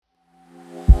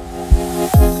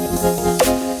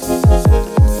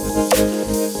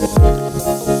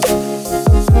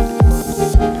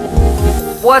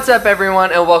What's up,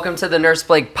 everyone, and welcome to the Nurse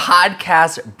Blake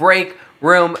podcast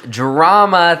Breakroom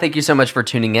Drama. Thank you so much for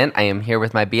tuning in. I am here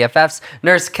with my BFFs,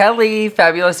 Nurse Kelly,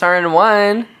 Fabulous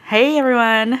RN1. Hey,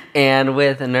 everyone. And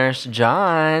with Nurse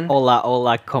John. Hola,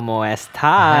 hola, ¿cómo estás?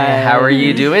 Hi, how are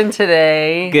you doing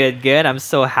today? Good. I'm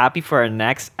so happy for our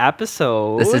next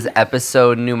episode. This is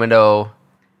episode numero,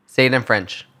 say it in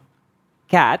French.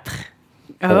 Quatre.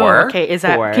 Four. Oh, okay. Is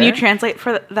that? Four. Can you translate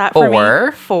for that Four. for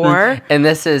me? Four. And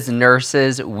this is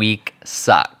Nurses Week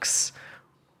Sucks.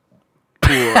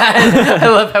 I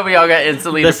love how we all got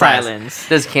instantly The depressed. silence.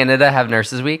 Does Canada have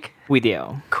Nurses Week? We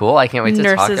do. Cool. I can't wait to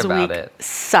Nurses talk about Week it.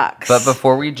 sucks. But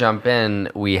before we jump in,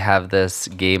 we have this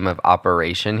game of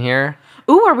Operation here.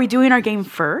 Ooh, are we doing our game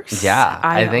first? Yeah,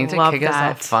 I think to love kick us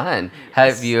that. off fun.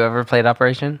 Have you ever played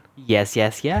Operation? Yes.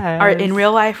 In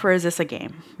real life, or is this a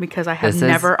game? Because I have This is-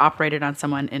 never operated on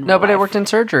someone in real No, but I life. worked in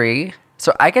surgery.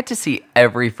 So I get to see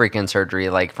every freaking surgery,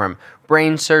 like from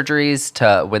brain surgeries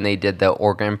to when they did the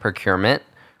organ procurement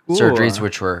surgeries,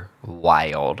 which were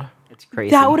wild. It's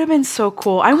crazy. That would have been so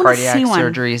cool. I want to Cardiac see one.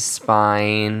 surgery,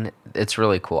 spine. It's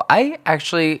really cool. I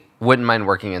actually wouldn't mind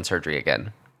working in surgery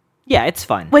again. Yeah, it's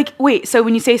fun. Like, wait. So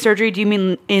when you say surgery, do you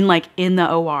mean in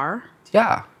the OR?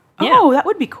 Yeah. Yeah. Oh, that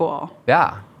would be cool.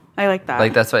 Yeah. I like that.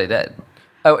 Like, that's what I did.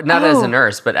 Oh, not as a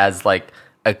nurse, but as, like,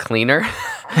 a cleaner.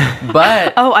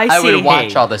 But Oh, I would see.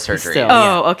 watch Hey, all the surgeries. still,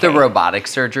 Oh, okay. The robotic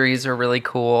surgeries are really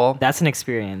cool. That's an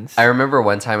experience. I remember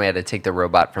one time I had to take the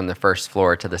robot from the first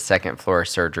floor to the second floor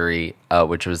surgery,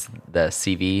 which was the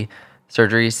CV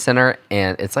surgery center,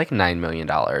 and it's like $9 million.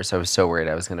 I was so worried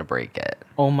I was going to break it.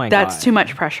 Oh my god. That's too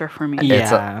much pressure for me.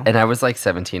 Yeah. And I was like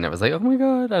 17. I was like, oh my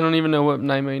God, I don't even know what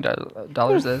 $9 million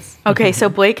is. Okay, so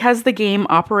Blake has the game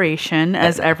Operation,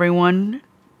 as everyone.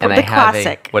 And the I have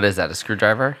classic. what is that, a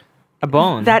screwdriver? A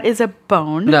bone. That is a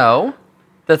bone. No,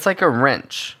 that's like a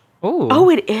wrench. Ooh. Oh,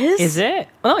 it is? Is it?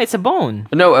 Oh, no, it's a bone.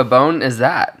 No, a bone is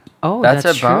that. Oh, that's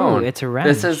that's a bone. true. It's a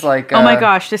This wrench. is like Oh my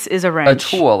gosh, this is a a wrench.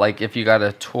 tool, like if you got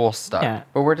a tool stuck. Yeah.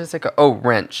 But where does it go? Oh,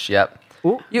 wrench. Yep.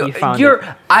 Ooh, you found you're.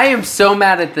 it. I am so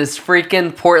mad at this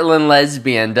freaking Portland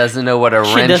lesbian doesn't know what a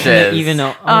She wrench doesn't is. even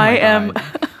know. Oh I my am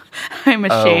God. I'm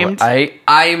ashamed.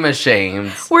 I'm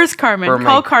ashamed. Where's Carmen? For my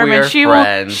Call Carmen. queer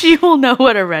friends. She will know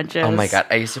what a wrench is. Oh my God,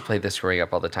 I used to play this growing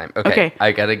up all the time. Okay, Okay.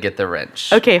 I gotta get the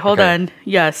wrench. Okay, hold on.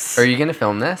 Yes. Are you gonna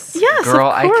film this? Yes, of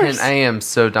girl. course. I am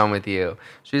so done with you.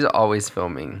 She's always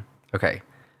filming. Okay,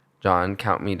 John,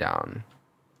 count me down.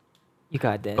 You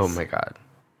got this. Oh my God,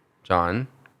 John.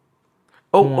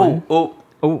 One. Oh.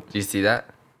 Oh. Do you see that?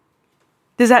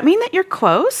 Does that mean that you're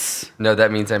close? No,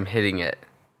 that means I'm hitting it.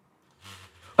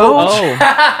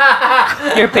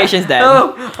 Oh. Your patient's dead.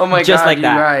 Oh my Just God, like you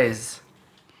that. guys.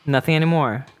 Nothing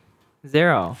anymore.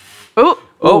 0. Oh.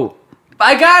 Oh,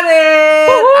 I got it!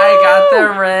 I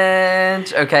got the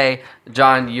wrench. Okay,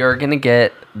 John, you're gonna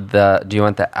get the. Do you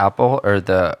want the apple or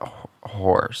the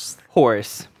horse?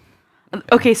 Horse.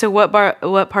 Okay, so what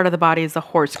part of the body is the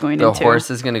horse going The into?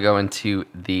 horse is gonna go into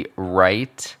the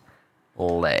right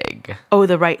leg. Oh,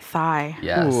 the right thigh.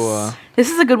 Yes. Ooh.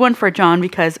 This is a good one for John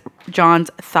because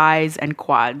John's thighs and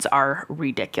quads are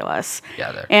ridiculous.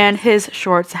 Yeah, they're And his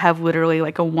shorts have literally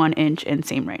like a 1-inch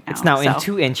inseam right now. It's now in so-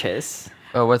 2 inches.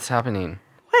 Oh, what's happening?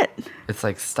 What? It's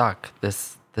like stuck.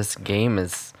 This game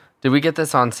is. Did we get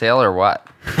this on sale or what?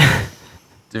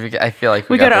 I feel like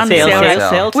we got it got on this sale.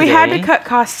 Sale We had to today. cut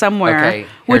costs somewhere, Okay, here,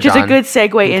 which is a John. good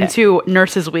segue into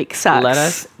Nurses Week Sucks. Let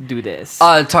us do this.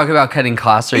 Talk about cutting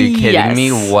costs. Are you kidding me?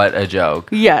 Yes. What a joke.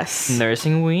 Yes.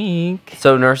 Nursing week.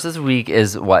 So Nurses Week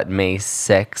is what, May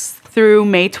 6th, Through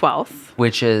May 12th,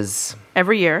 which is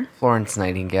every year. Florence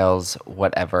Nightingale's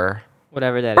whatever.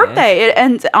 Whatever that is. Birthday. It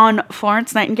ends on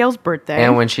Florence Nightingale's birthday.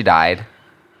 And when she died.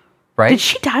 Right? Did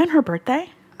she die on her birthday?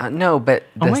 No, but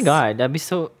Oh my this- god, that'd be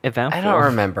so eventful. I don't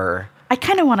remember. I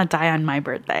kind of want to die on my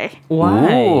birthday.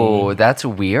 Why? Ooh, that's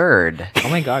weird. Oh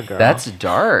my god, girl. That's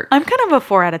dark. I'm kind of a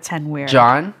 4 out of 10 weird.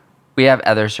 John, we have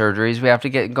other surgeries we have to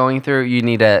get going through. You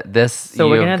need So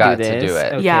we're you've gonna got do to do this.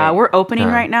 it. Okay. Yeah, we're opening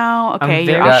Huh. right now. I'm Okay,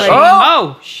 you're very operating.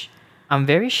 Oh! I'm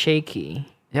very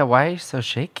shaky. Yeah, why are you so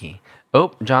shaky?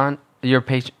 Oh, John, your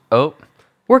patient. Oh,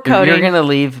 We're coding. you're going to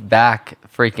leave back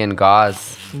freaking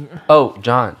gauze. Oh,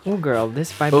 John. Oh girl,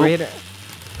 this vibrator.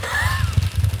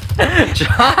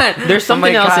 John. There's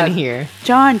something else God. in here.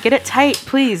 John, get it tight,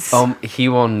 please. He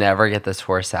will never get this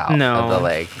horse out No. of the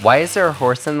leg. Why is there a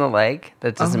horse in the leg?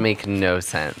 That doesn't make no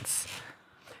sense.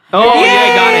 Oh yeah,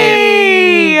 I got it.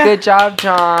 Yay! Good job,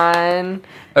 John.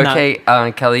 Okay,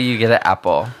 Kelly, you get an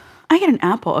apple. I get an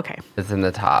apple. Okay. It's in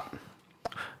the top.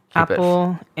 Keep it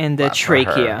Apple and the flat for her.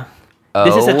 trachea.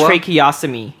 This is a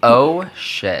tracheostomy. Oh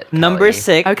shit. Number Kelly.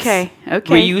 6. Okay.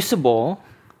 Okay. Reusable.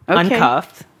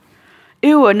 uncuffed,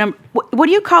 Ew, what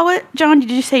do you call it, John? Did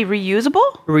you say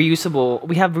reusable? reusable.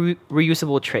 We have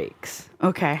reusable trachs.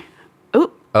 Okay.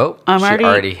 Ooh. Oh, I'm she already-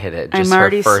 already hit it. I'm Just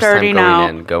already her first time starting going out.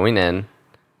 in. Going in.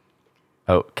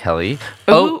 Oh, Kelly.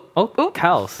 Ooh. Oh,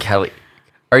 Kels. Kelly.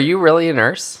 Are you really a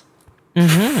nurse?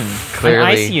 Mm-hmm. An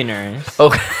Clearly. ICU nurse.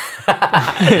 Oh,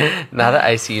 not an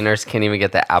ICU nurse can't even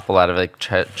get the apple out of a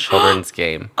children's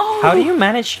game. How do you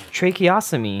manage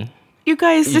tracheostomy? You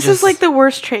guys, You this just- is like the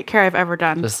worst trait care I've ever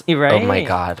done. Just, You're Oh my right.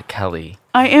 God, Kelly.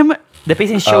 I am. The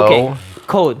patient's choking.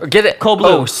 Cold. Get it? Cold blue.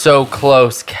 Oh, so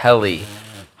close, Kelly.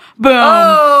 Boom.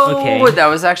 Oh, Okay. that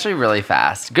was actually really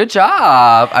fast. Good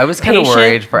job. I was kind of Patient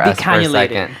worried for us for a decannulated.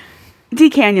 second.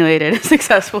 Decannulated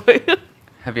successfully.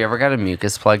 Have you ever got a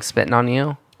mucus plug spitting on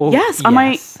you? Oh, Yes, on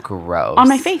my- Gross. On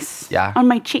my face. Yeah. On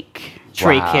my cheek.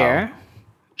 trach Wow. care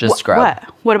Just scrub. What?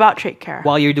 What about trait care?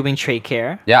 while you're doing trach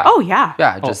care. Yeah. Oh, yeah.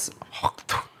 Yeah, just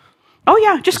Oh,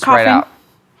 yeah. Just right coughing. out.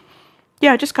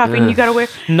 Yeah, just coughing. You gotta wear.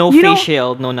 No you face know-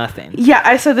 shield, no nothing. Yeah,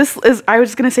 I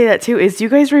was gonna say that too. Is you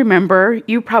guys remember?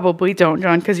 You probably don't,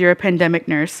 John, because you're a pandemic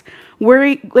nurse.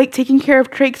 Wearing like taking care of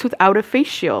trachs without a face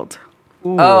shield,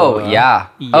 Oh, yeah.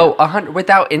 yeah. Oh, 100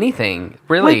 without anything.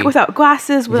 Really? like without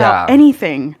glasses, without Yeah.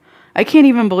 anything. I can't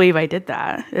even believe I did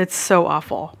that. It's so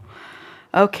awful.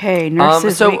 Okay,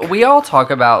 nurses. So week. we all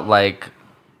talk about like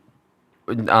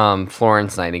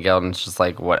Florence Nightingale, and it's just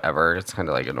like whatever. It's kind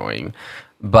of like annoying,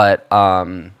 but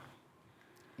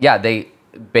yeah, they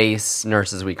base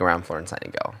Nurses Week around Florence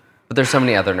Nightingale. But there's so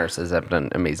many other nurses that have done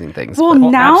amazing things. Well, but-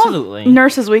 now absolutely.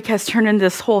 Nurses Week has turned into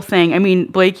this whole thing. I mean,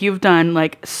 Blake, you've done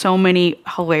like so many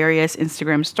hilarious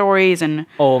Instagram stories and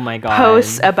Oh my god.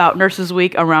 posts about Nurses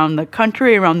Week around the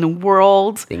country, around the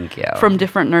world. Thank you. From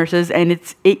different nurses, and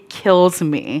it kills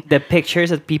me. The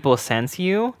pictures that people send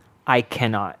you, I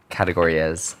cannot. Category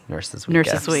is Nurses Week.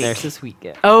 Nurses gifts. Week. Nurses Week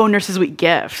gift. Oh, Nurses Week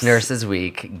gifts. Nurses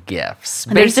Week gifts.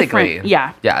 And there's Basically, different-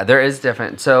 yeah. Yeah, there is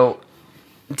different. So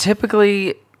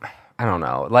typically, I don't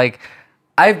know. Like,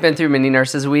 I've been through many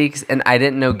Nurses Weeks, and I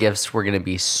didn't know gifts were gonna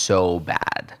be so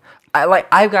bad.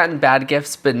 I've gotten bad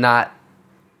gifts, but not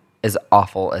as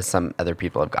awful as some other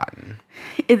people have gotten.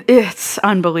 It's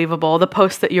unbelievable. The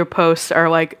posts that you post are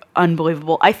like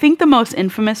unbelievable. I think the most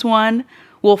infamous one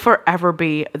will forever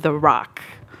be the rock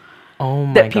Oh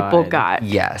my that people God. got.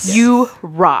 Yes. You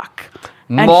rock.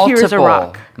 And here's a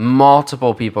rock.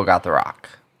 Multiple people got the rock.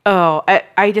 Oh,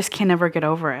 I just can never get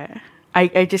over it.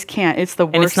 I just can't. It's the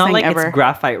worst And it's not thing like ever. it's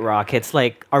graphite rock. It's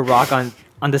like a rock on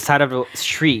the side of the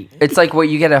street. It's like what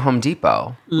you get at Home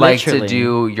Depot, like to Literally.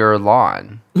 do your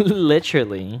lawn.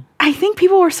 Literally. I think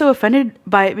people were so offended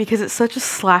by it because it's such a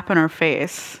slap in our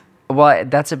face. Well,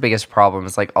 that's the biggest problem.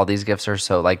 Is like all these gifts are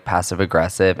so like passive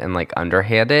aggressive and like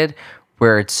underhanded,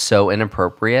 where it's so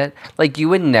inappropriate. Like you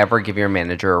would never give your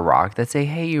manager a rock that say,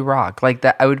 "Hey, you rock." Like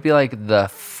that, I would be like, "The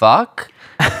fuck."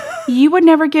 You would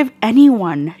never give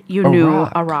anyone you knew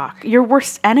rock. a rock. Your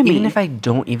worst enemy. Even if I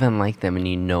don't even like them, and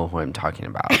you know who I'm talking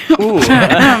about,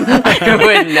 I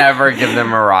would never give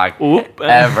them a rock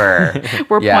ever.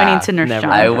 We're Yeah, pointing to Nurse never.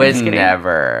 John. I I'm would just kidding.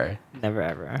 never Never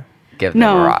ever. give them a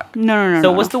No, rock. no.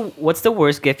 So what's the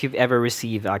worst gift you've ever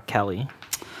received, Kelly?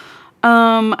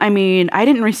 I mean, I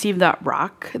didn't receive that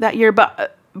rock that year,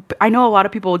 but I know a lot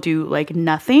of people do like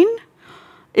nothing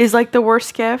is like the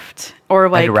worst gift, or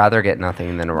like. I'd rather get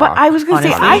nothing than a rock. But I was gonna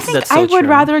say, Honestly, I think that's so I would true.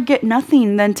 rather get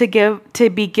nothing than to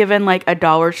be given like a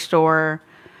dollar store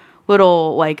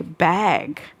little like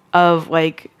bag of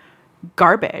like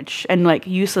garbage and like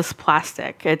useless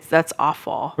plastic. That's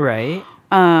awful. Right?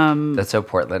 That's so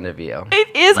Portland of you.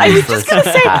 It is. I was just gonna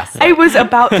say. Plastic. I was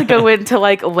about to go into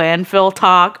like landfill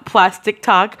talk, plastic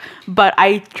talk, but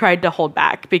I tried to hold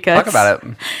back because Talk about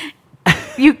it.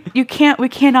 You can't. We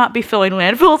cannot be filling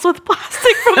landfills with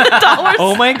plastic from the dollar.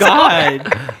 Oh my god.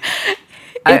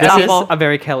 It's This is awful. a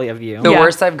very Kelly of you. The Yeah.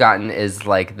 worst I've gotten is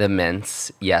like the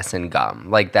mints, yes, and gum.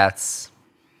 Like that's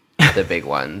the big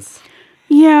ones.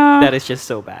 Yeah. That is just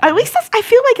so bad. At least I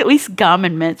feel like at least gum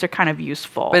and mints are kind of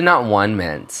useful. But not one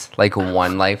mint, like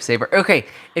one lifesaver. Okay,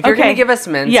 if you're Okay, gonna give us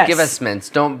mints, yes. give us mints.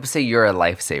 Don't say you're a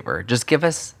lifesaver. Just give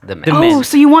us the mints. The oh, mint.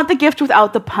 so you want the gift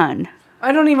without the pun?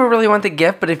 I don't even really want the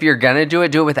gift, but if you're gonna do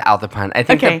it without the pun. I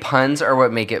think Okay. the puns are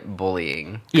what make it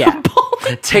bullying. Yeah.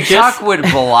 TikTok would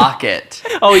block it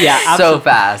Oh yeah. so Absolutely.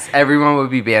 fast. Everyone would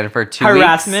be banned for 2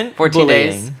 Harassment. weeks, 14 bullying.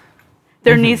 days.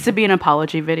 There needs to be an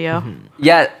apology video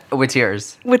Yeah, with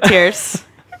tears. with tears.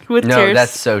 With No, tears.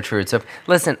 that's so true. So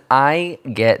listen, I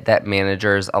get that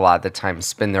managers a lot of the time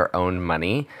spend their own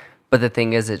money, but the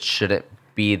thing is, it shouldn't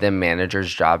be the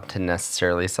manager's job to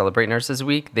necessarily celebrate Nurses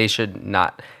Week. They should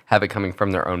not have it coming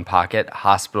from their own pocket.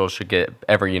 Hospitals should get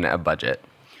every unit a budget.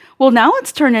 Well, now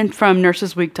it's turned in from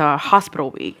Nurses Week to Hospital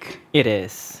Week. It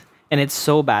is. And it's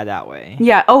so bad that way.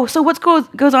 Yeah. Oh, so what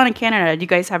goes on in Canada? Do you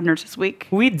guys have Nurses Week?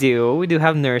 We do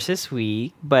have Nurses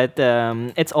Week, but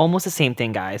it's almost the same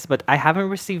thing, guys. But I haven't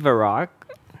received a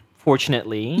rock,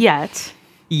 fortunately. Yet.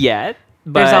 But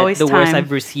There's always the worst time.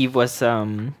 I've received was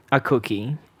a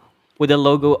cookie with the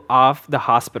logo of the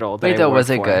hospital. Wait, though,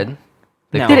 was it good?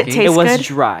 No, Did it taste it was good?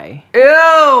 dry. Ew!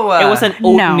 It was an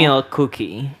No. oatmeal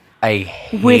cookie. I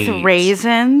hate With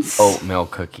raisins. oatmeal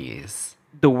cookies.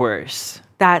 The worst.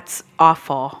 That's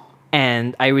awful.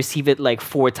 And I received it like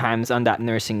 4 times on that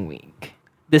nursing week.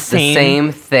 The The same,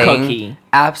 same thing? cookie.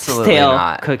 Absolutely Stale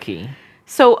not. cookie.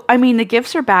 So, I mean, the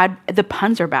gifts are bad, the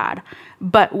puns are bad.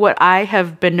 But what I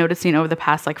have been noticing over the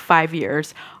past like 5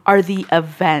 years are the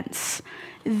events.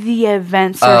 The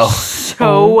events are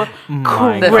so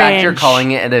cringe. The fact you're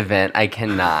calling it an event, I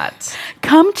cannot.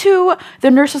 Come to the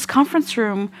nurses' conference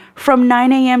room from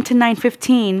 9 a.m. to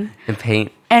 9:15, And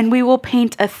paint. and we will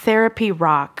paint a therapy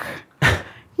rock.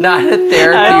 Not a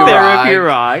therapy A rock. therapy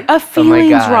rock. A feelings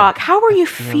God. rock. How are you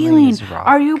feeling? Feelings rock.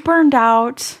 Are you burned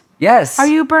out? Yes. Are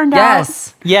you burned out?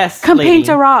 Yes. Yes. Come lady. paint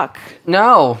a rock.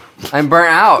 No, I'm burnt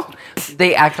out.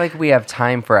 They act like we have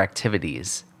time for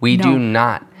activities. We No. do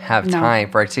not have No. time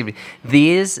for activity.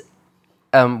 These,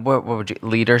 what would you,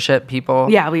 leadership people?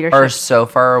 Yeah, leadership. Are so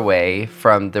far away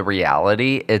from the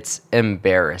reality. It's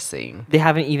embarrassing. They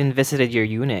haven't even visited your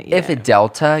unit yet. If a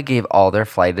Delta gave all their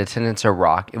flight attendants a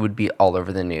rock, it would be all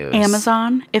over the news.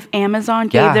 Amazon. If Amazon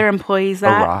gave Yeah. their employees A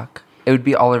that, rock. It would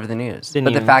be all over the news. The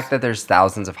But the news. fact that there's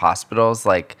thousands of hospitals,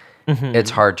 like,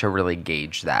 it's hard to really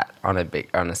gauge that on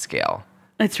a scale.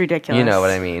 it's ridiculous. You know what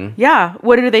I mean? Yeah.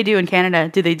 What do they do in Canada?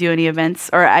 Do they do any events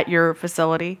or at your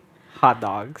facility? hot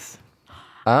dogs.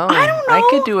 Oh, I don't I know.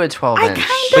 could do a 12-inch.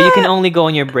 But you can only go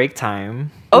on your break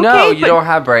time. Okay, No, you but don't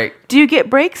have break. do you get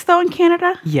breaks though in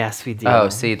Canada? Yes, we do. Oh,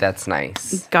 see, that's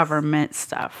nice. Government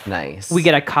stuff. Nice. We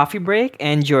get a coffee break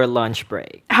and your lunch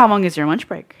break. How long is your lunch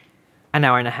break? An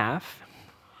hour and a half.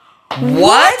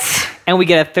 what? And we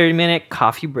get a 30-minute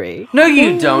coffee break. No,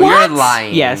 you don't. What? You're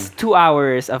lying. Yes, 2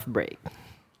 hours of break.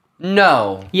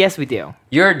 No, Yes, we do.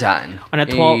 you're done. On a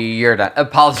 12 You're done.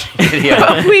 Apology video.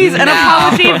 Please, an Now.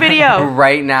 apology video.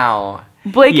 Right now.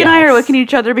 Blake and I are Yes. looking at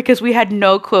each other because we had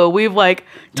no clue. We've like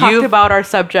talked You've- about our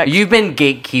subject. You've been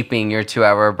gatekeeping your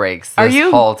 2-hour breaks this are you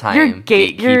whole time. You're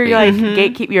You're like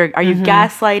gatekeep. Are you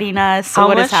gaslighting us? So How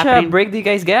what much is happening? break do you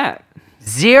guys get?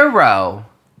 0.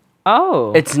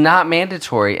 Oh. It's not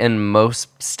mandatory in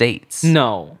most states.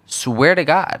 no. Swear to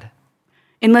God.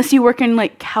 Unless you work in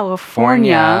like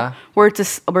California, California. where it's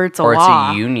a Or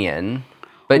law. it's a union.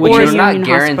 But Or you're a not union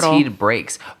guaranteed hospital.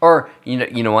 breaks. Or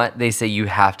you know what? They say you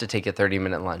have to take a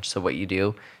 30-minute lunch. So what you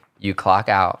do, you clock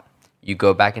out, you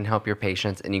go back and help your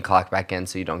patients, and you clock back in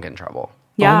so you don't get in trouble.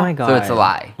 Yeah. Oh my god. So it's a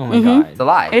lie. Oh my god. It's a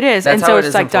lie. It is, That's and how so it it's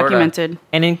is in like Florida. documented.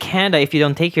 And in Canada, if you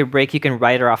don't take your break, you can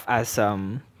write it off as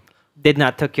did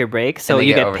not took your break, so And they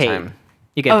you get get paid. overtime.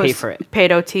 You get paid for it.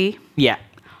 Paid OT. Yeah.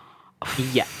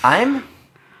 Yeah. I'm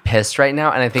pissed right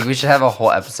now, and I think we should have a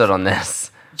whole episode on this.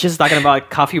 Just talking about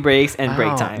coffee breaks and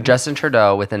break Oh, time. Justin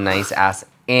Trudeau with a nice ass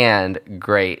and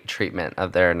great treatment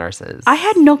of their nurses. I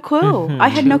had no clue. Mm-hmm. I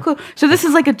had no clue. So this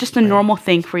is like just a normal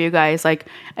thing for you guys. Like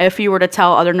if you were to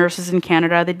tell other nurses in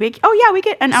Canada, they'd be like, "Oh yeah, we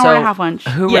get an hour and a half lunch."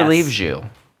 Who Yes. relieves you?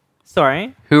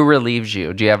 Sorry. Who relieves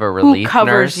you? Do you have a relief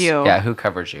covers nurse? you? Yeah, who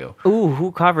covers you? Ooh,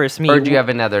 who covers me? Or do you have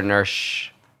another nurse?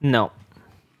 No.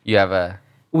 You have a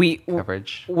We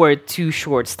coverage? we're too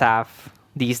short staff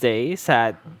these days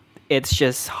that it's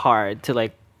just hard to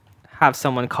like have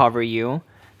someone cover you.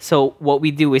 So what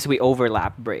we do is we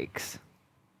overlap breaks.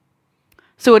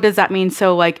 So what does that mean?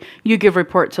 So like you give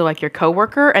report to like your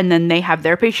coworker, and then they have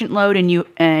their patient load, and you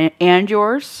and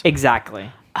yours. Exactly.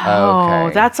 Oh,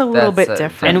 Okay. that's a little That's bit a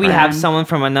different. And we have then. someone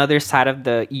from another side of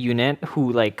the unit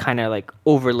who like kind of like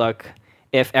overlook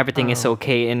if everything is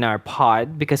okay in our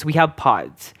pod because we have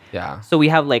pods. Yeah. So we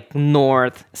have like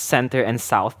north, center, and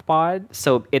south pod.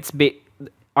 So it's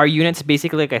our unit's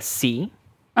basically like a C,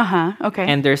 Okay.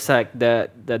 and there's like the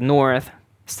north,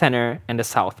 center, and the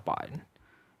south pod.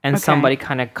 And Okay. somebody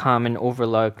kind of come and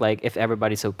overlook like if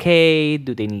everybody's okay,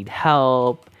 do they need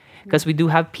help? Because we do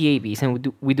have PABs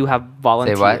and we do have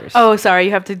volunteers. Oh, sorry.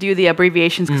 You have to do the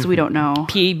abbreviations because we don't know.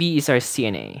 PAB is our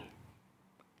CNA.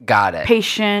 Got it.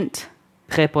 Patient.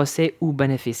 Préposé ou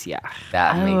bénéficiaire.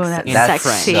 That Oh, makes that's sense. That's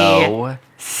sexy. so.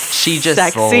 She just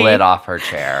Sexy. slid off her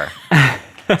chair.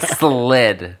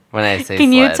 Slid when I say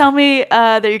Can you slid. tell me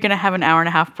that you're gonna have an hour and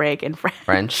a half break in French?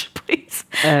 French? Please.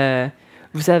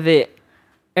 Vous avez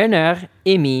 1 heure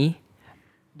et demie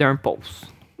d'un pause.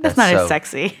 That's not as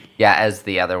sexy. Yeah, as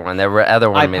the other one. The other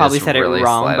one I made probably us said it really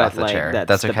wrong, slide but off the like chair. that's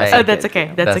That's the okay. best I Oh, that's could okay.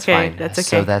 do. That's okay. fine. That's okay.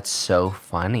 So that's so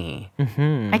funny. I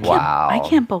can't. Wow. I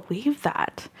can't believe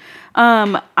that.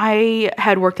 I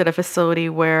had worked at a facility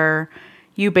where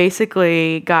you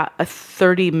basically got a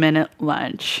 30-minute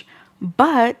lunch,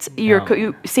 but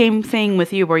same thing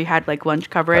with you where you had like lunch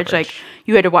coverage. Like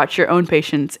you had to watch your own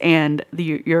patients and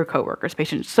your coworkers'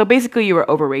 patients. So basically, you were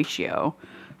over ratio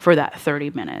for that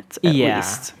 30 minutes at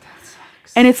least.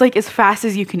 And it's like as fast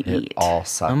as you can eat. It all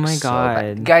sucks. Oh my so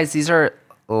bad. God. Guys, these are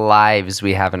lives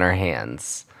we have in our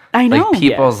hands. I know. Like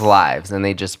people's Yes. lives, and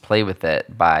they just play with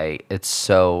it by it's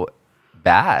so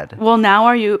bad. Well, now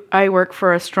I work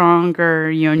for a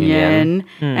stronger union,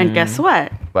 and guess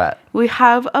what? What? We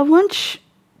have a lunch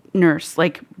nurse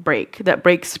like break that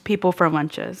breaks people for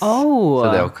lunches. Oh,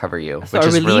 So they'll cover you, so which a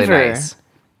is really reliever. nice.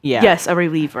 yeah. Yes, a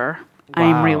reliever.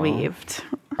 I'm Wow. relieved.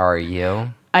 Are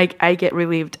you? I get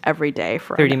relieved every day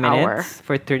for 30 an minutes hour.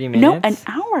 for 30 minutes. No, an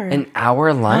hour. An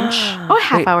hour lunch? Oh, a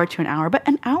half Wait, hour to an hour, but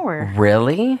an hour.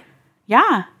 Really?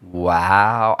 Yeah.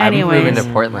 Wow. I'm moving Anyways.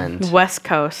 to Portland. West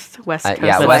Coast. West Coast.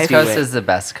 Yeah, Let's West do Coast it. is the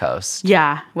best coast.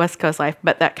 Yeah, West Coast life.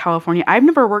 But that California, I've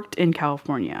never worked in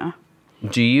California.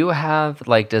 Do you have,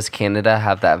 like, does Canada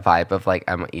have that vibe of, like,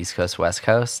 I'm East Coast, West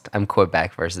Coast? I'm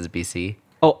Quebec versus BC?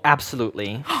 Oh,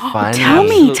 absolutely. Funny. Tell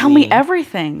me Absolutely.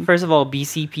 everything. First of all,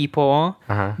 BC people,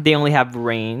 Uh-huh. they only have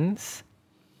rains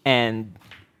and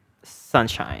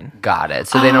sunshine. Got it.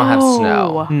 So they don't have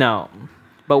snow. Oh. No.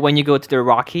 But when you go to the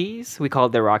Rockies, we call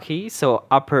it the Rockies. So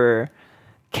upper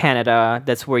Canada,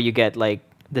 that's where you get like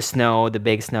the snow, the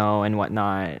big snow and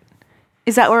whatnot.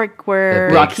 Is that where Big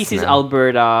Rockies is snow.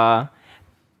 Alberta,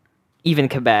 even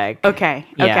Quebec. Okay.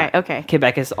 Yeah. Okay.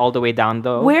 Quebec is all the way down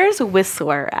though. Where's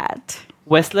Whistler at?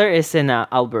 Whistler is in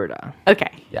Alberta.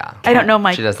 Okay. Yeah. I don't know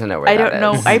my. She doesn't know where I that don't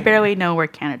know. is. I barely know where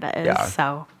Canada is.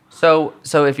 Yeah. So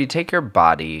if you take your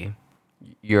body,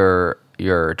 your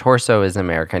torso is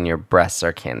America and your breasts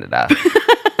are Canada.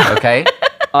 Okay?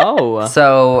 Oh.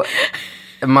 So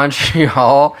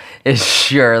Montreal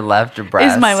is your left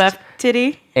breast. is my left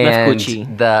titty? and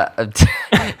coochie. the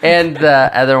and the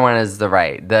other one is the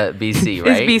right, the BC,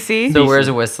 right? BC. So BC. where's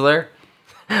Whistler?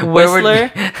 Where would-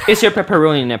 Whistler is your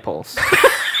pepperoni nipples.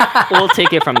 We'll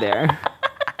take it from there.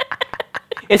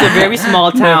 It's a very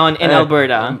small town in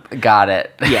Alberta. Got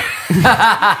it. Yeah.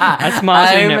 As small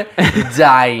as your I'm nip-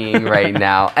 dying right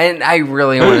now, and I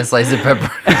really want a slice of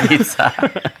pepperoni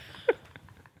pizza.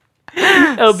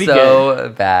 It'll be good.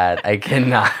 So bad. I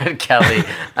cannot, Kelly.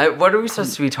 What are we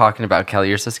supposed to be talking about, Kelly?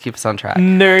 You're supposed to keep us on track.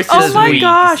 Nurses Oh my Week.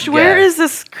 gosh, where Yeah. is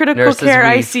this critical Nurses care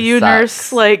Week ICU sucks.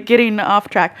 nurse like getting off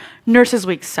track? Nurses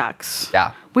Week sucks.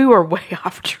 Yeah. We were way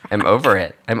off track. I'm over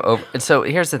it. So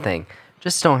here's the thing.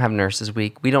 Just don't have Nurses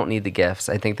Week. We don't need the gifts.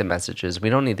 I think the message is we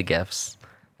don't need the gifts.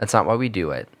 That's not why we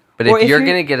do it. But Or if if you're you're-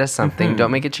 going to get us something,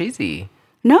 don't make it cheesy.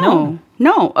 No.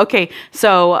 Okay,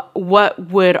 so what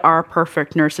would our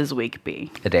perfect Nurses Week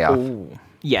be? A day off. Ooh.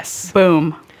 Yes.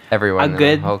 Boom. Everyone A in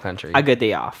good the whole country. A good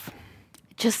day off.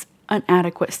 Just an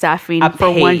adequate staffing A for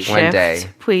one paid- shift, One day.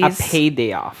 please. A paid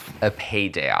day off. A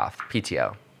paid day off.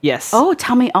 PTO. Yes. Oh,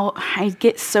 tell me! I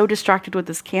get so distracted with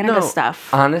this Canada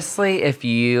stuff. Honestly, if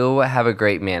you have a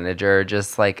great manager,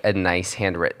 just like a nice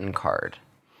handwritten card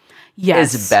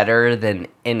Yes, is better than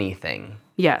anything.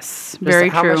 Yes, Just very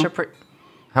how true.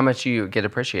 How much you get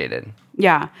appreciated.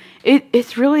 Yeah,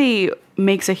 it really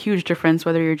makes a huge difference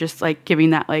whether you're just like giving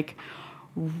that like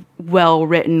well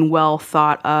written, well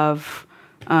thought of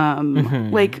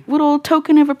like little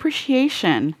token of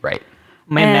appreciation. Right.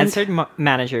 My and- med-surg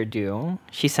manager do.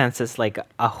 She sends us like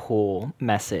a whole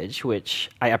message, which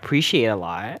I appreciate a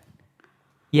lot.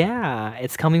 Yeah,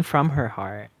 it's coming from her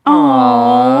heart.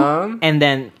 And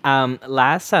then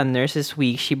last Nurses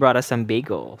Week, she brought us some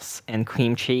bagels and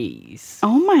cream cheese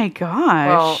Oh my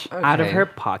gosh. out of her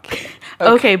pocket.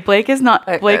 Okay, Blake is not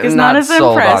I'm not as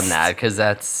sold impressed. on that because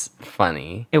that's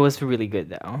funny. It was really good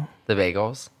though. The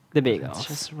bagels. The bagels. It's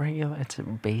just regular. It's a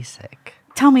basic.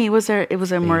 Tell me, was there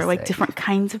more like Basic. different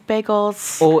kinds of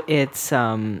bagels? Oh, it's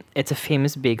a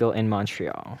famous bagel in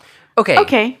Montreal.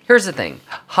 Okay. Here's the thing.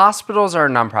 Hospitals are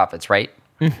nonprofits, right?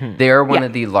 They are one Yeah.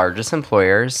 of the largest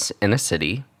employers in a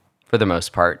city, for the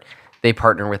most part. They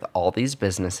partner with all these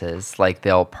businesses. Like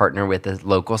they'll partner with the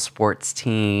local sports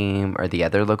team or the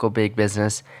other local big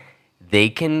business. They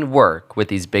can work with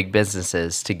these big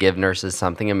businesses to give nurses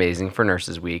something amazing for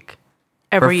Nurses Week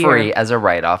Every for free year. as a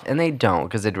write-off, and they don't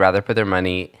because they'd rather put their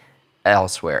money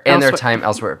elsewhere and their Elsewhere. time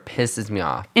elsewhere. It pisses me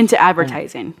off. Into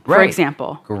advertising, for Right.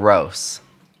 example. Gross.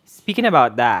 Speaking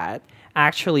about that,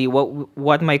 actually,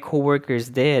 what my coworkers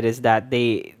did is that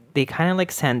they they kind of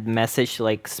like send message to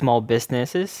like small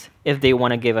businesses if they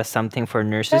want to give us something for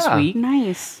Nurses Yeah. Week.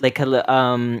 Nice. Like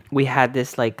we had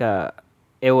this like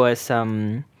it was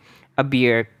a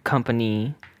beer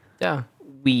company. Yeah.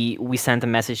 We sent a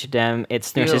message to them.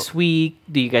 It's Yo. Nurses Week.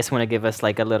 Do you guys want to give us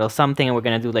like a little something? And we're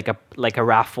gonna do like a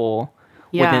raffle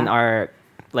Yeah. within our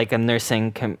like a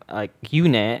nursing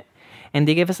unit. And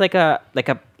they gave us like a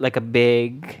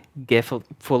big gift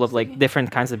full of like different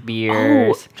kinds of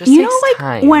beers. Just You takes know, like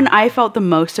time. when I felt the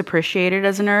most appreciated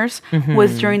as a nurse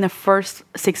was during the first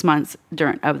 6 months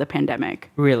of the pandemic.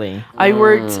 Really? I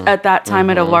worked at that time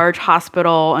at a large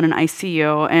hospital in an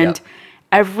ICU, and Yep.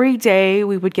 every day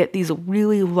we would get these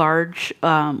really large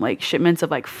like shipments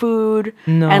of like food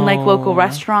and like local No.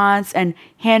 restaurants and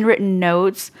handwritten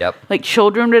notes. Yep. Like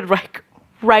children would like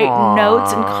write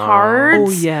notes and cards.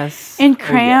 Oh yes. And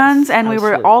crayons, yes, and we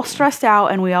were all absolutely. stressed out,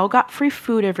 and we all got free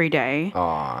food every day.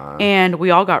 Aw. And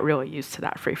we all got really used to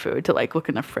that free food, to like look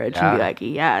in the fridge and be Yeah. like,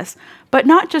 yes. But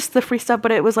not just the free stuff,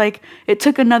 but it was like, it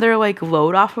took another like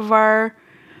load off of our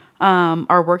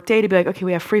work day to be like, okay,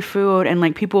 we have free food. And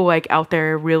like people like out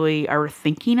there really are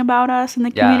thinking about us in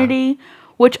the Yeah. community,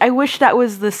 which I wish that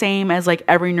was the same as like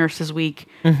every Nurses Week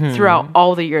throughout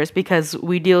all the years, because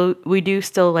we do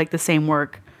still like the same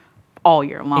work all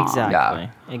year long. Exactly.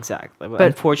 Exactly. But, But-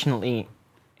 unfortunately,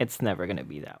 it's never gonna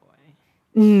be that way.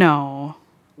 No.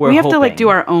 We're we have to like hoping. do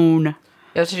our own.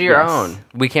 You have to do your Yes. own.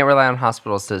 We can't rely on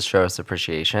hospitals to show us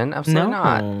appreciation. Absolutely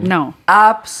not. No.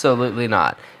 Absolutely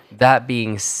not. That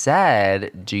being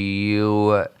said, do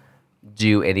you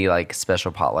do any like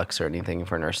special potlucks or anything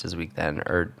for Nurses Week then?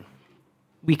 Or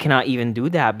We cannot even do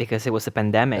that because it was a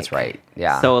pandemic. that's right.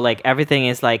 Yeah. So like everything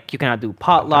is like you cannot do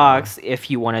potlucks.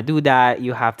 If you want to do that,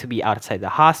 you have to be outside the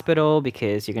hospital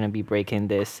because you're gonna be breaking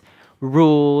this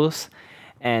rules.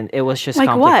 And it was just Like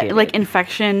what? complicated. Like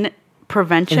infection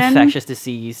prevention? infectious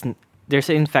disease. There's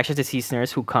an infectious disease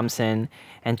nurse who comes in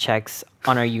and checks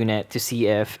on our unit to see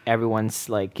if everyone's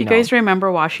like You guys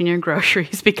remember washing your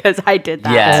groceries? Because I did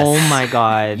that. Yes. Oh my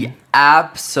god.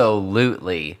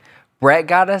 Absolutely. Brett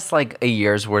got us like a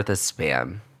year's worth of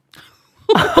Spam.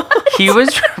 He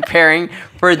was preparing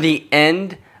for the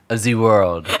end of the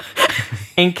world.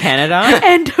 In Canada?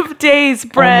 End of days,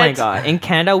 Brett. Oh my god. In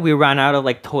Canada we ran out of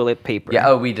like toilet paper. Yeah.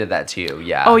 Oh, we did that too.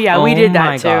 Yeah. Oh yeah, we did Oh that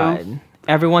my too. God.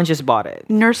 Everyone just bought it.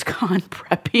 Nurse con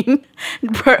prepping.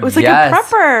 Brett was like Yes.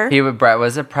 a prepper. Brett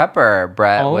was a prepper.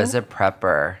 Brett Oh. was a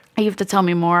prepper. You have to tell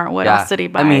me more. What else did he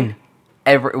buy? I mean,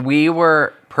 we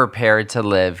were prepared to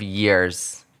live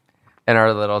years in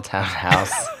our little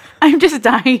townhouse. I'm just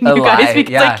dying, you alive, guys,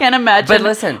 because yeah. I can't imagine But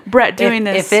listen, Brett doing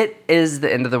this. If it is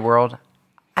the end of the world,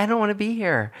 I don't want to be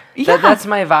here. Yeah. That's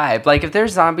my vibe. Like, if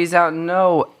there's zombies out,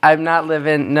 no, I'm not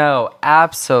living. No,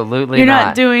 absolutely You're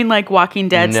not doing like Walking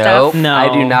Dead Nope, stuff. No.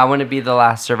 I do not want to be the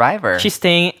last survivor. She's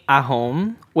staying at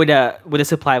home with a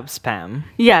supply of spam.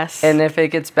 Yes. And if it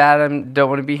gets bad, I don't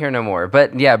want to be here no more.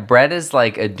 But yeah, Brett is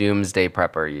like a doomsday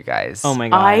prepper, you guys. Oh my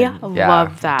god. I Yeah,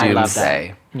 love that.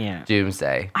 Doomsday. Yeah.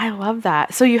 Doomsday. I love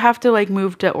that. So you have to like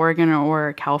move to Oregon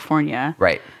or California,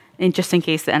 Right. and just in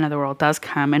case the end of the world does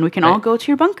come, and we can all go to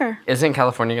your bunker. Isn't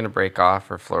California going to break off,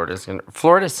 or Florida's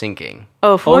sinking?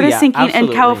 Oh, Florida's yeah, sinking, absolutely.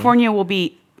 and California will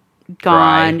be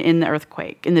gone Dry. in the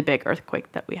earthquake, in the big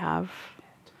earthquake that we have.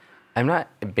 I'm not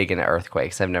big into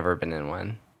earthquakes. I've never been in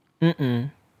one.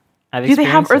 I've Do they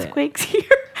have experienced it. earthquakes here?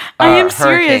 I am serious.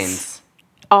 Hurricanes.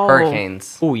 Oh,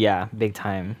 Hurricanes. Oh yeah, big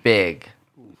time. Big.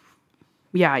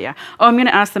 yeah, yeah. Oh, I'm gonna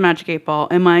ask the Magic 8 Ball.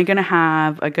 Am I gonna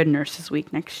have a good Nurses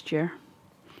Week next year,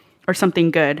 or something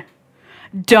good?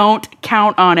 Don't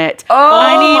count on it.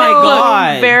 I need my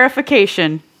God.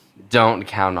 verification. Don't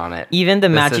count on it. Even the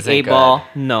This magic isn't 8 good. ball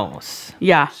knows.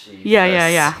 Yeah,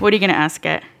 yeah. Jesus. What are you gonna ask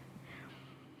it?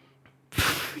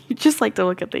 You just like to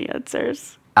look at the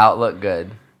answers Outlook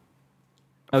good.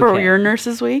 for Okay. your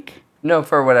Nurses Week. No,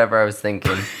 for whatever I was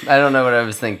thinking. I don't know what I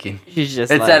was thinking. She's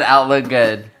just It like, said Outlook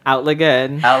good. outlook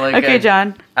good. Outlook Okay, good.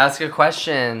 John. Ask a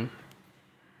question.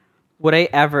 Would I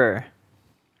ever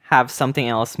have something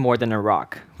else more than a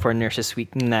rock for Nurses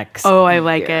Week next? Oh, I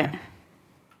like year? it.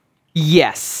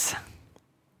 Yes.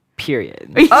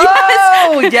 Period.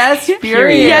 Oh, yes,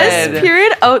 period. Yes,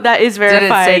 period. Oh, that is Did it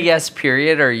verified. say yes,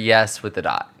 period, or yes with a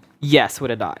dot? Yes, with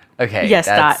a dot. Okay. Yes,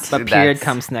 that's- dot. But period that's-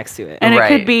 comes next to it. And it Right.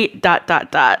 could be ...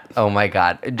 Oh my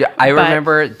God. I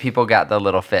remember people got the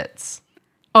little fits.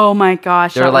 Oh my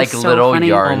gosh, They're that like was so little funny.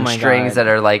 yarn Oh my strings God.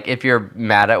 that are like, if you're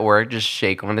mad at work, just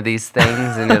shake one of these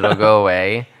things and it'll go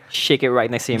away. Shake it right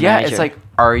next to your Yeah, manager. it's like,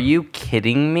 are you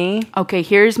kidding me? Okay,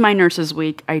 here's my Nurses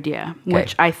Week idea,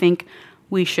 which I think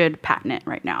we should patent it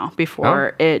right now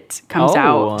before it comes Oh.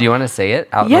 out. Do you want to say it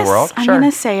out Yes, in the world? I'm going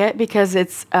to say it because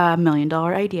it's a $1 million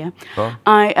idea. Cool.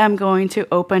 I am going to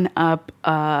open up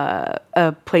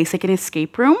a place like an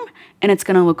escape room, and it's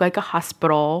going to look like a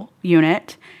hospital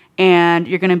unit. And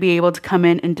you're going to be able to come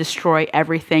in and destroy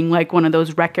everything like one of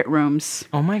those Wreck-It rooms.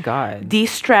 Oh my God.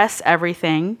 De-stress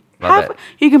everything. Love it.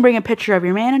 You can bring a picture of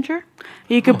your manager.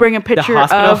 You could bring a picture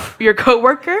hospital. of your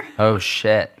coworker. Oh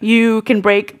shit! You can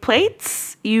break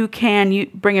plates. You can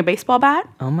bring a baseball bat.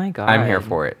 Oh my God. I'm here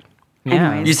for it.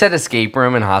 Yeah. Anyways. You said escape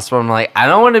room and hospital. I'm like, I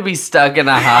don't want to be stuck in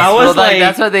a hospital. was like,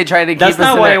 that's what they try to keep That's us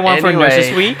not in what there I want for anyway.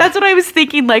 Nurses Week. That's what I was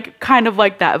thinking, like kind of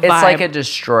like that vibe. It's like a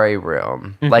destroy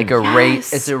room, like a rage.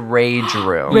 Yes. It's a rage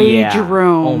room. Rage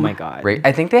room. Oh my God.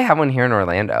 I think they have one here in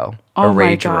Orlando. Oh a my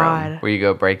rage God. room where you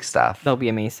go break stuff. That'll be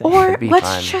amazing. Or be let's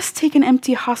fun. just take an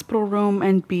empty hospital room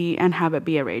and have it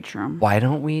be a rage room. Why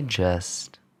don't we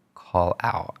just call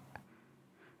out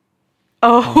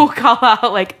Oh, call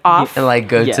out like off. and like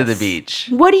go to the Yes. beach?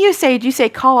 What do you say? Do you say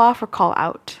call off or call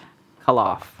out? Call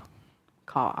off.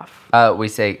 Call off. We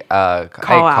say Call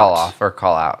call out. off or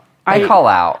call out. I call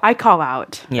out. I call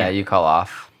out. Yeah, you call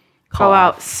off. Call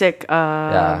off. out sick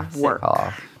Yeah, say work. call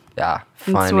off. Yeah,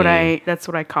 funny. That's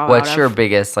what I call What's out your of.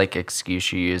 biggest like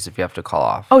excuse you use if you have to call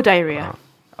off? Oh, diarrhea.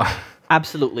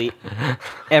 Absolutely.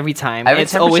 Every time. I have a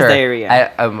It's always temperature.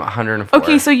 diarrhea. I'm 104.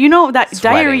 Okay, so you know that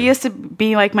diarrhea Sweating. used to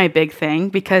be like my big thing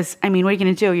because I mean, what are you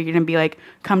gonna do? You're gonna be like,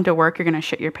 come to work, you're gonna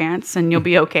shit your pants, and you'll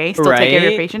be okay. Still take care of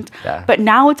your Right? patients. Yeah. But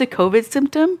now it's a COVID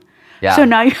symptom. Yeah. So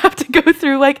now you have to go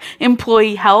through like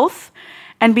employee health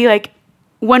and be like,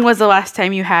 when was the last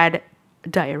time you had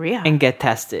diarrhea? and get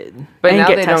tested. but and now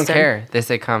get they don't tested. care. They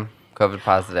say come COVID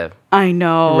positive. I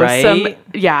know. Right?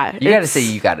 Yeah. You got to it's- say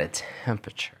you got a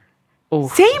temperature.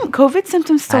 Same COVID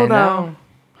symptoms still I though. know.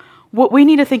 What we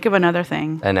need to think of another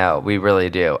thing. I know. We really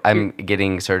do. I'm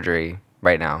getting surgery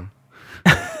right now.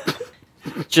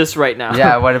 Just right now.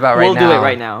 Yeah. What about right We'll now? do it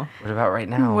right now. What about right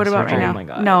now? What about right Surgery. now? Oh my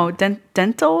God. No,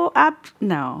 dental app.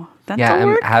 No, dental Yeah,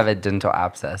 work. I have a dental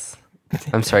abscess.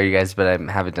 I'm sorry, you guys, but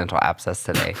I have a dental abscess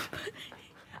today.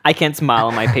 I can't smile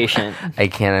on my patient. I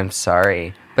can't. I'm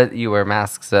sorry, but you wear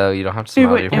masks, so you don't have to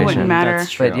smile at your it wouldn't patient. matter.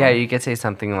 That's true. But yeah, you could say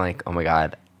something like, "Oh my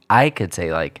God," I could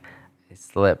say like, "I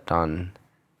slipped on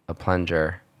a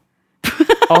plunger."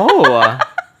 Oh.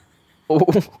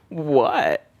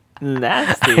 What?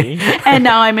 Nasty. And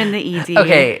now I'm in the ED.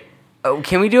 Okay,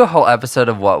 can we do a whole episode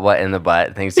of what in the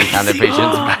butt things you found in patients'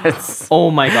 butts?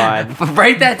 Oh my God.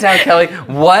 Write that down, Kelly.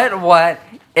 What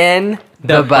in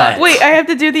the butt? Wait, I have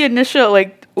to do the initial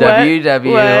like what?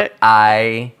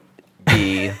 WWID.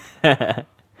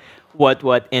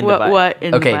 What in the butt? What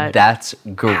in the Okay, butt? that's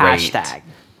great. Hashtag.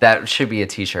 That should be a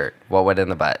t-shirt. What in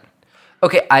the butt?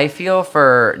 Okay, I feel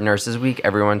for Nurses Week,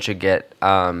 everyone should get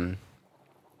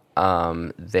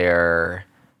their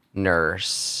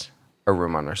nurse a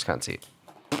room on nurse con seat.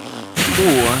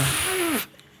 Ooh.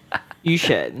 You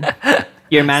should.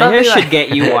 Your manager Something should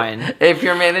get you one. If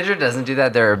your manager doesn't do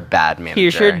that, they're a bad manager.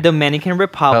 Here's your Dominican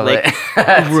Republic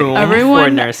room for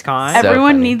Everyone- NurseCon. So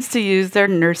Everyone funny. needs to use their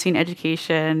nursing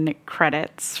education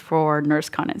credits for nurse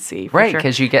conency. For Right, sure.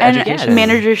 'cause you get and education.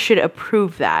 managers should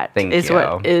approve that. Thank is you.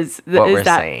 What is What we're is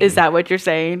that saying. is that what you're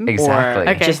saying? Exactly. Or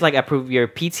Okay. just like approve your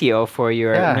PTO for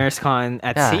your Yeah. NurseCon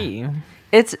at Yeah. sea.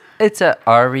 It's a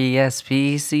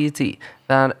RESPCT.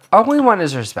 All we want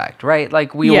is respect, right?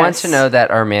 Like we want to Yes. know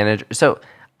that our manager. So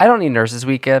I don't need Nurses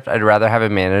Week gift. I'd rather have a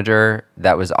manager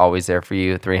that was always there for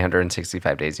you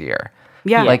 365 days a year.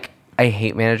 Yeah. Like I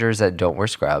hate managers that don't wear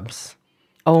scrubs.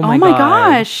 Oh Oh my, my God.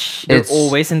 gosh. They're It's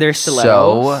always in their So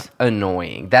stilettos.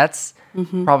 annoying. That's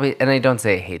probably, and I don't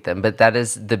say I hate them, but that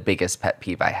is the biggest pet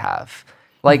peeve I have.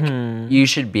 Like you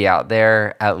should be out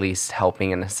there at least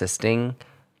helping and assisting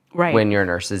Right. when your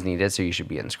nurse is needed, so you should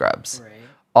be in scrubs.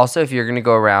 Also, if you're going to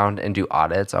go around and do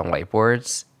audits on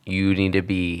whiteboards, you need to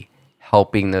be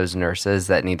helping those nurses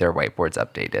that need their whiteboards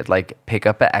updated. Like pick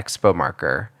up an expo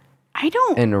marker I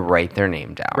don't. and write their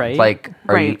name down. Right. Like,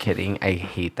 are you Right. kidding? I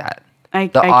hate that. I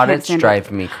The can't audits stand it.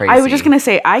 drive me crazy. I was just gonna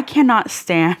say I cannot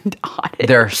stand audits.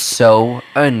 They're so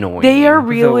annoying. They are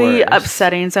really worst.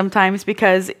 upsetting sometimes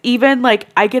because even like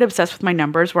I get obsessed with my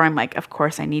numbers where I'm like, of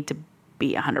course I need to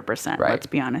be 100%. Right. Let's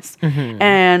be honest.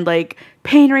 And like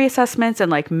pain reassessments and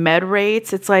like med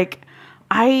rates, it's like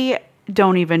I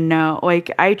don't even know. Like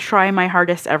I try my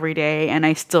hardest every day and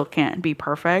I still can't be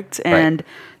perfect. And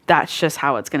that's just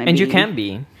how it's gonna be. And you can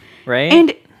be, right?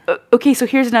 And okay, so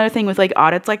here's another thing with like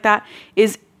audits like that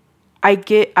is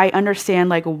I understand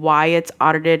like why it's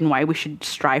audited and why we should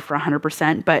strive for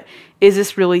 100%, but is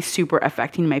this really super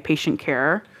affecting my patient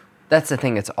care? that's the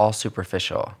thing. It's all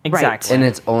superficial. Exactly. And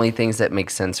it's only things that make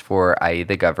sense for, i.e.,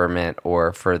 the government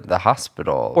or for the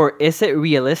hospital. Or is it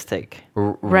realistic?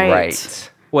 Right.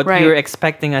 What Right. you're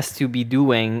expecting us to be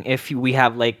doing if we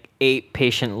have like 8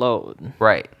 patient load?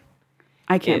 Right.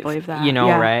 I can't believe that. You know,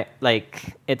 Yeah. right?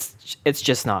 Like it's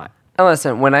just not. And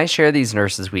listen, when I share these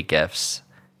Nurses Week gifts,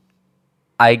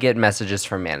 I get messages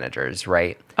from managers,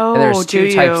 right? Oh, and there's do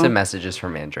 2 types you? of messages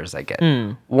from managers I get.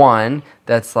 One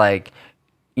that's like,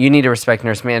 you need to respect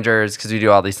nurse managers because we do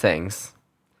all these things.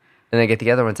 And I get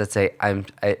the other ones that say,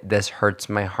 this hurts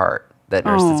my heart that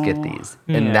nurses get these.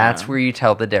 And that's where you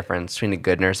tell the difference between a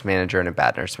good nurse manager and a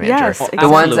bad nurse manager. Yes, The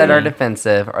ones that are absolutely.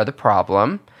 defensive are the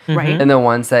problem. Right. And the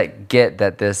ones that get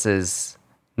that this is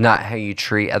not how you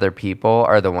treat other people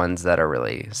are the ones that are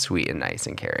really sweet and nice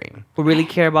and caring. Who really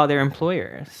care about their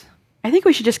employers? I think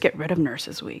we should just get rid of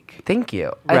Nurses Week. Thank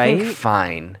you. I think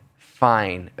Right?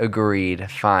 fine, agreed,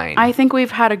 fine. I think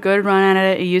we've had a good run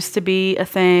at it. It used to be a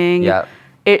thing. Yep.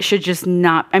 It should just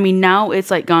not. I mean, now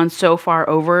it's like gone so far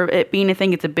over it being a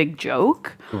thing. It's a big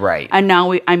joke. Right. And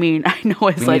now I know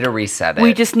it's We like need to reset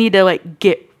We it. just need to like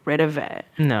get rid of it.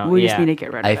 No, we just yeah. need to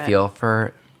get rid of I it. feel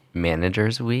for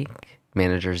Managers Week,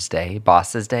 Managers Day,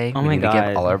 Bosses Day. Oh we my need to God.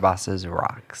 give all our bosses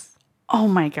rocks. Oh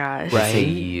my gosh. Right. Say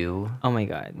you Oh my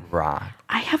god. rock.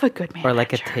 I have a good manager. Or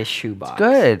like a tissue box.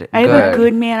 Good. I have a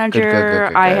good manager.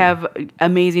 Good. I have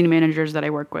amazing managers that I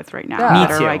work with right now Yeah. that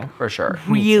Me are too. like For sure.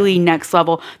 really next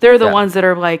level. They're the Yeah. ones that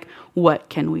are like, what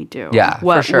can we do? Yeah,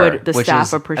 What for sure. would the Which staff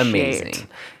is appreciate? Amazing.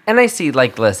 And I see,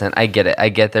 like, listen, I get it. I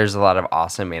get there's a lot of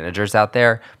awesome managers out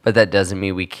there, but that doesn't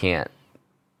mean we can't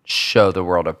show the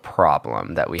world a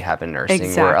problem that we have in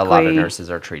nursing where a lot of Exactly. nurses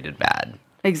are treated bad.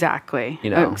 Exactly. You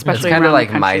know, especially it's kind of around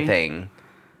the like my country. thing.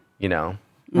 You know,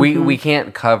 we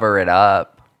can't cover it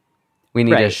up. We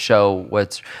need to Right. show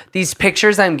what's these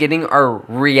pictures I'm getting are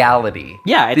reality.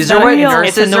 Yeah, it's these not are what real.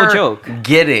 nurses It's a no are joke.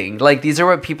 getting. Like these are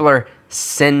what people are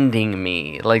sending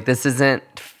me. Like this isn't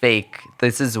fake.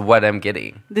 This is what I'm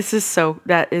getting.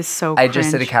 That is so I just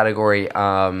did a cringe. category.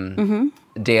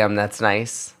 Damn, that's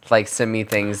nice. Like send me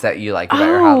things that you like about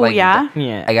your Oh, house. Like, yeah?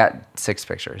 Yeah. I got 6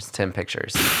 pictures, 10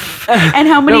 pictures, And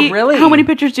how many really. how many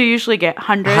pictures do you usually get?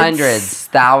 Hundreds? hundreds,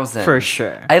 thousands. For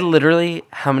sure. I literally,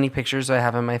 how many pictures do I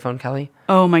have on my phone, Kelly?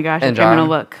 Oh my gosh. And Okay, I'm John? gonna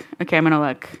look. Okay, I'm gonna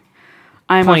look.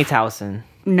 I'm 20,000.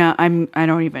 I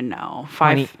don't even know.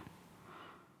 20.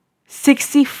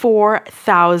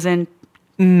 64,000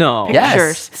 No. Yes.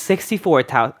 pictures.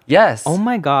 64,000. Yes. Oh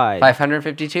my god.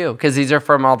 552. Because these are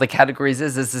from all the categories.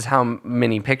 This is how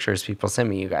many pictures people send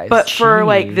me, you guys. But for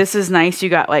like Jeez. this is nice, you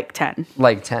got like 10.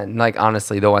 like 10. Like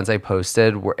honestly, the ones I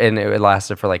posted were, and it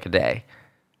lasted for like a day.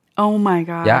 Oh my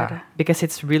god. Yeah. Because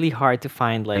it's really hard to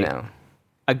find I like know.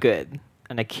 a good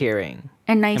and a caring.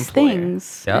 And nice employer.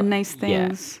 things. Yep. And nice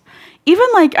things. Even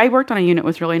like I worked on a unit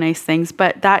with really nice things,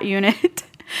 but that unit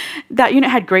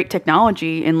had great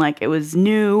technology and like it was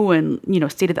new and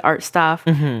state of the art stuff.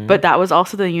 Mm-hmm. But that was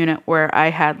also the unit where I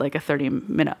had like a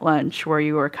 30-minute lunch where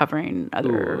you were covering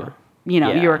other you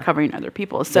Yeah. were covering other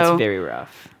people. That's So very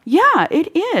rough. yeah, it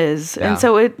is. Yeah. And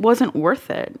so it wasn't worth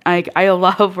it. I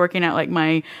love working at like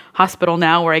my hospital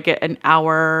now where I get an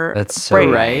hour That's so break.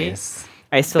 Right. nice.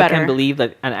 I still Better. can't believe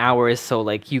that an hour is so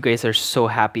like you guys are so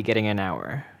happy getting an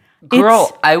hour. Girl,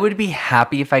 It's- I would be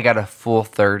happy if I got a full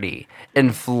 30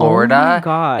 in Florida.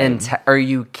 God. And are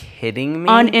you kidding me?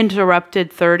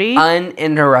 Uninterrupted 30.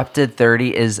 Uninterrupted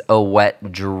 30 is a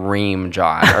wet dream,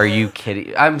 John. Are you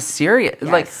kidding? I'm serious.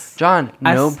 Like, John,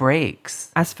 no As-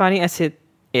 breaks. As funny as it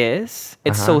is,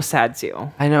 it's so sad too.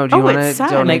 I know. Do you Oh, want to it's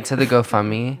sad. donate Like- to the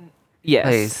GoFundMe? Yes.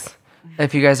 Please.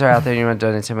 If you guys are out there and you want to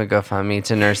donate to my GoFundMe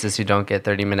to nurses who don't get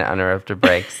 30-minute uninterrupted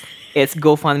breaks, It's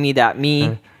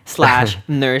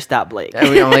GoFundMe.me/nurse.blake. and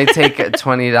we only take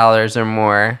 $20 or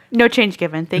more. No change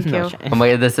given. Thank you. Oh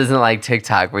my, this isn't like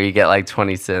TikTok where you get like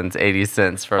 20 cents, 80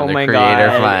 cents from Oh the my creator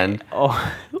god. fund.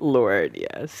 Oh Lord,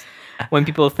 yes. When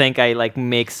people think I like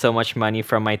make so much money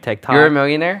from my TikTok. You're a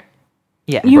millionaire?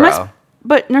 yeah. You Bro. must,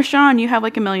 but Nurse Sean, you have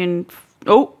like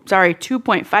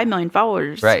 2.5 million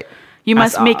followers. Right. You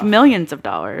That's must make off. millions of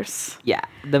dollars. Yeah.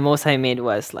 The most I made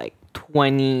was like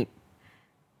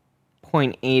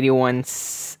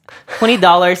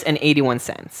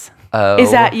 $20.81. Oh,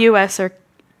 Is that U.S. or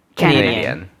Canadian?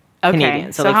 Canadian? Okay.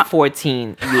 Canadian. So, so like how-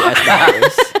 14 US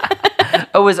dollars.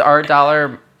 Oh, is our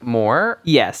dollar more?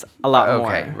 Yes, a lot more.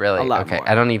 Okay, really? A lot Okay. more.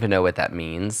 I don't even know what that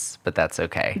means, but that's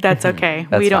okay. That's okay.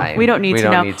 That's we don't. fine. We don't need We to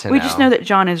don't know. need to we just know. know that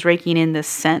John is raking in the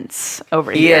cents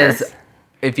over He here. is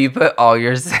if you put all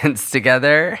your cents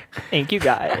together, Thank you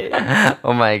guys.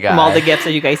 oh my god, From all the gifts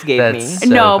that you guys gave me. That's so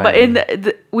no, but funny.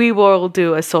 in we will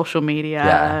do a social media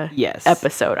Yeah. Yes.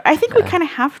 episode. I think we kind of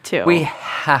have to. we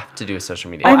have to do a social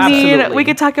media. I Oh, episode. mean, absolutely. we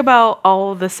could talk about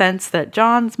all the cents that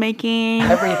John's making.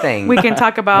 Everything. We can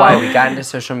talk about why we got into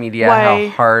social media, Why- how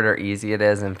hard or easy it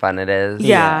is and fun it is.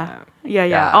 Yeah.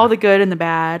 Yeah. All the good and the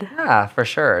bad, Yeah, for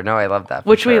sure. No, I love that. For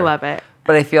which we sure. love it.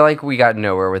 But I feel like we got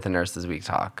nowhere with the Nurses Week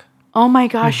talk. Oh my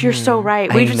gosh, you're so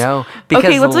right. We I know.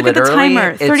 Okay, let's look at the literally,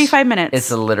 timer. it's- 35 minutes.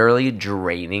 It's literally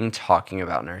draining talking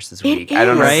about Nurses It Week. I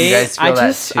don't know if you Right? guys feel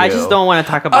that too. I just don't want to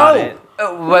talk about it.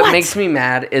 What What? makes me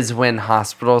mad is when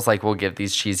hospitals like will give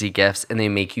these cheesy gifts and they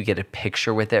make you get a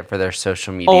picture with it for their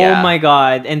social media. Oh my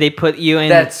god! And they put you in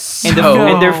That's in, so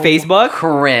in their Facebook,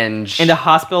 cringe. in the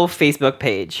hospital Facebook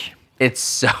page. It's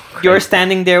so You're cringe.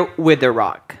 standing there with the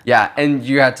rock. Yeah, and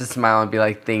you have to smile and be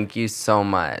like, "Thank you so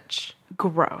much,"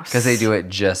 gross. because they do it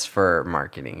just for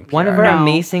marketing. One of PR. our No.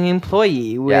 amazing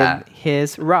employee with Yeah.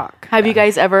 his rock. Have you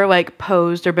guys ever like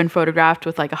posed or been photographed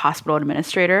with like a hospital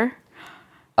administrator?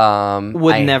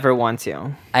 Would I- never want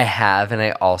to. I have, and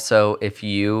I also, if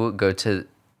you go to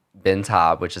Ben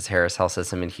Taub, which is Harris Health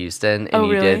System in Houston, and Oh,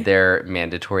 you really? did their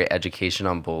mandatory education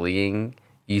on bullying,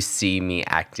 you see me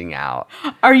acting out,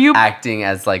 Are you? acting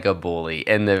as like a bully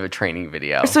in the training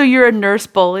video So you're a nurse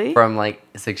bully? from like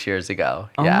 6 years ago.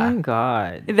 Oh Yeah, my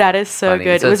god. That is so funny.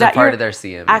 good. So Was it's a that part your of their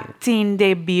CME. acting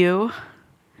debut?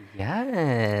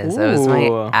 Yes, that was my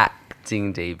Ooh.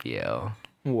 acting debut.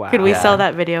 Wow. Could we Yeah. sell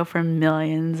that video for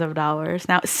millions of dollars?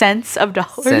 Now, cents of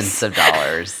dollars. Cents of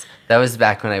dollars. That was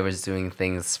back when I was doing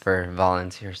things for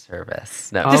volunteer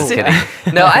service. No, Oh, just okay.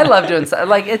 kidding. No, I love doing stuff.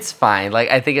 Like, it's fine.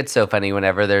 Like, I think it's so funny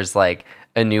whenever there's like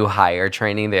a new hire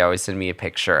training, they always send me a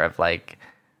picture of like,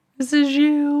 this is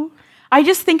you. I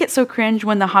just think it's so cringe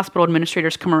when the hospital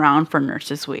administrators come around for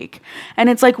Nurses Week. And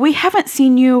it's like, we haven't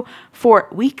seen you for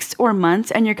weeks or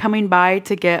months, and you're coming by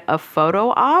to get a photo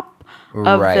op of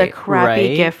the Right. crappy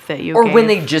Right. gift that you Or gave. when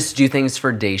they just do things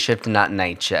for day shift and not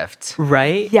night shift.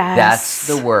 Right? Yes. That's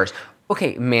the worst.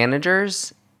 Okay,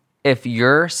 managers, if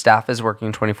your staff is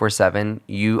working 24/7,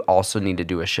 you also need to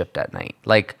do a shift at night.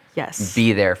 Like, Yes.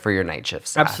 be there for your night shift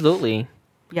staff. Absolutely.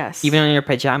 Yes. Even in your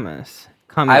pajamas.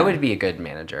 Come I in. would be a good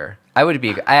manager. I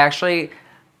actually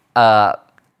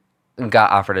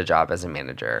got offered a job as a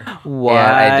manager. And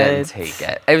I didn't What? take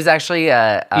it. It was actually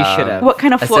a You should have. What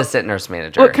kind of floor? assistant nurse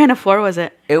manager. What kind of floor was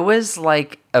it? It was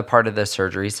like a part of the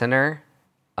surgery center.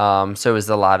 So it was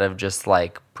a lot of just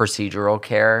like procedural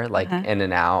care, like in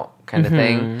and out kind of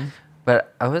thing.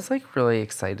 But I was like really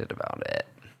excited about it.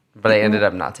 But I ended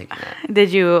up not taking it.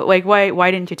 Did you like? Why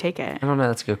didn't you take it? I don't know.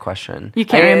 That's a good question. You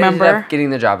can't I ended remember? up getting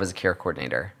the job as a care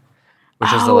coordinator,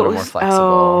 which is a little more flexible.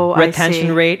 Oh, I Retention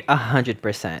see. rate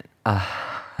 100%.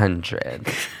 100.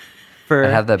 For I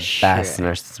have the sure. best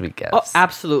nurses we gifts. Oh,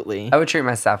 absolutely. I would treat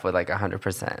my staff with like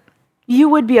 100%. You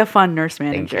would be a fun nurse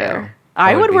Thank manager. you.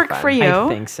 I That would would be work fun. for you. I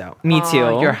think so. Me too.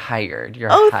 Oh, you're hired. You're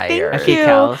Oh, hired. thank Okay, you.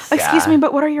 Kels. Excuse Yeah. me,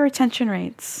 but what are your retention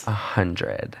rates?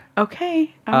 100.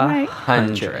 Okay, all right.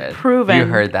 100. Proven. You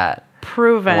heard that.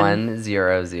 Proven.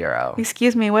 100.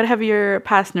 Excuse me, what have your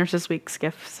past Nurses Week's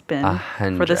gifts been for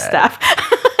 100. the staff?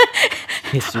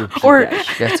 Please repeat Or-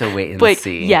 that. You have to wait and Wait,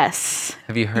 see. yes.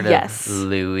 Have you heard Yes. of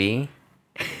Louis?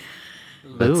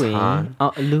 Louis. Vuitton.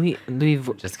 Oh, Louis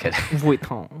Just kidding.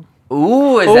 Vuitton.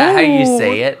 Ooh, is that how you Ooh.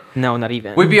 say it? No, not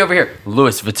even. We'd be over here.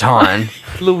 Louis Vuitton.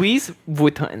 Louise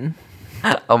Vuitton.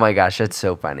 Oh my gosh, that's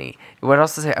so funny. What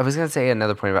else to say? I was going to say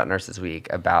another point about Nurses Week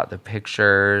about the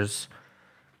pictures.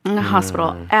 In the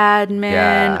hospital admin,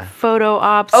 Yeah. photo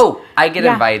ops. Oh, I get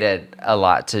Yeah. invited a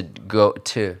lot to go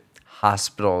to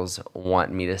hospitals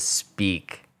want me to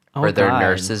speak Oh, for their God.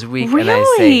 Nurses Week. really? And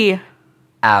I say,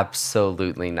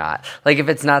 absolutely not. Like, if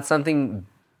it's not something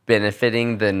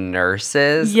benefiting the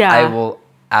nurses, Yeah. I will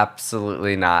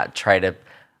absolutely not try to.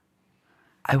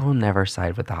 I will never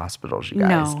side with the hospitals, you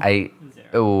guys. No. I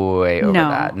way over No.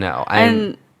 that. No, I'm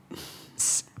And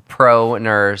pro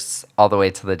nurse all the way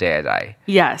to the day I die.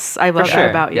 yes, I love sure. that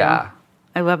about you. Yeah.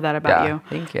 I love that about Yeah, you.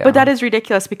 thank you. But that is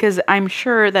ridiculous because I'm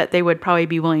sure that they would probably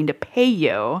be willing to pay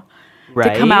you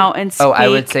Right? to come out and speak. Oh, I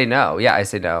would say no. Yeah, I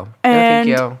say no. and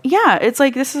no, thank you. yeah, it's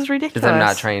like this is ridiculous. Because I'm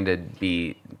not trying to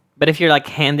be. But if you're like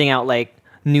handing out like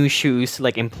new shoes to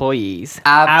like employees,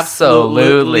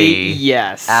 Absolutely.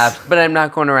 yes. But I'm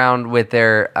not going around with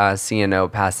their CNO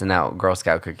passing out Girl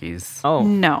Scout cookies. Oh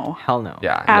No, hell no.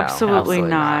 Yeah, no, absolutely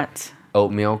not.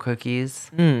 Oatmeal cookies.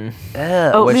 Mm.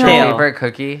 Ugh, what's your Oatmeal. favorite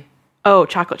cookie? Oh,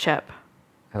 chocolate chip.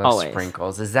 I love Always.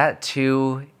 sprinkles. Is that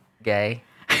too gay?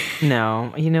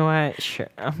 No, you know what? Sure.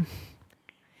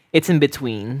 It's in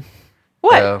between.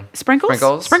 What? The Sprinkles?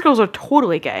 Sprinkles? Sprinkles are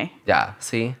totally gay. Yeah.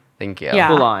 See? Thank you. Yeah.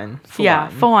 Full on.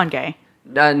 Full on gay.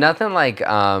 Nothing like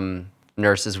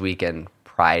Nurses Week and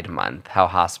Pride Month, how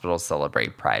hospitals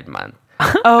celebrate Pride Month.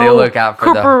 Oh, They look out for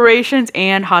corporations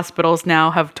and hospitals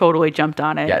now have totally jumped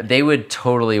on it. Yeah, they would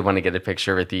totally want to get a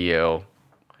picture with you.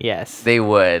 Yes. They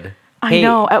would. I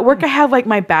know. At work, I have like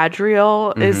my badge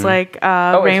reel is like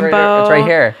rainbow. It's right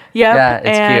here. Yep. Yeah, it's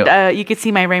and cute. You can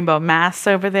see my rainbow mask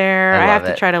over there. I I have love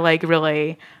to it. try to like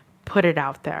really put it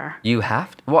out there. You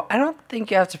have to. Well, I don't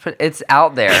think you have to put. It's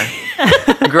out there,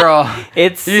 girl.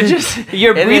 It's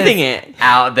you're it breathing is it.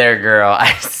 out there, girl.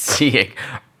 I see it.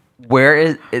 Where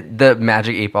is it, the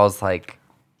magic 8-ball's like?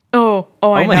 Oh,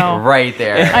 I my know. Right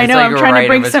there. I It's know, like I'm trying to right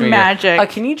bring in some between your- magic.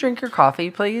 Can you drink your coffee,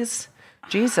 please?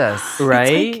 Jesus.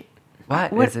 Right?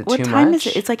 What? What, Is it what too time much?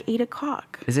 is it? It's like 8:00.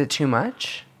 Is it too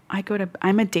much?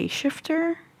 I'm a day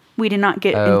shifter. We did not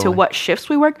get Oh. into what shifts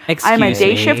we work. Excuse I'm a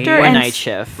day me. shifter Or and night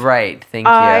shift. Right. Thank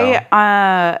you.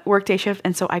 I work day shift,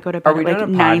 and so I go to Are bed we at like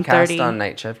doing a podcast 9:30. on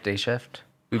night shift, day shift?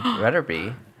 We better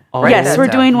be. Oh, Write Yes, that we're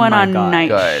down. doing one My on God. night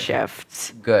Good.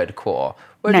 shifts. Good, cool.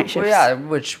 Which, Night shifts. Yeah,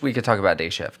 which we could talk about day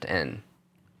shift and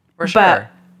for sure.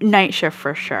 But night shift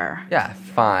for sure. Yeah,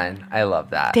 fine. I love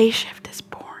that. Day shift is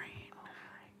boring.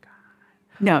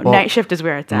 No, Well, night shift is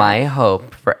where it's at. My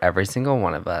hope for every single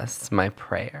one of us, my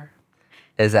prayer,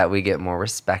 is that we get more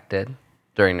respected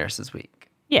during Nurses Week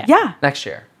Yeah. Yeah. next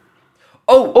year.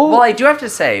 Oh, well, I do have to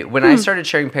say, when I started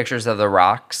sharing pictures of the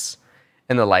rocks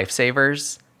and the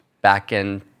lifesavers back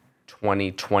in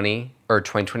 2020 or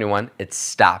 2021, it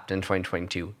stopped in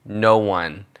 2022. No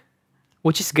one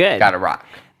Which is good. got a rock.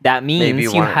 That means Maybe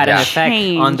you one- had an yeah. effect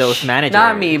on those Change. managers.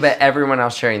 Not me, but everyone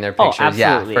else sharing their Oh, pictures.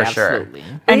 absolutely, Yeah, for sure. absolutely.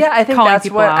 And And yeah, I think calling that's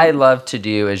people what I out. love to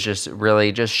do is just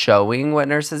really just showing what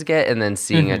nurses get and then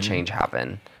seeing a change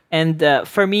happen. And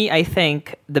for me, I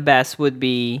think the best would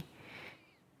be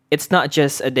it's not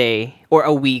just a day or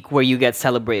a week where you get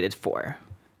celebrated for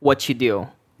what you do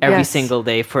every Yes. single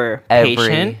day for Every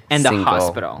patient and the single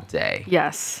hospital. day.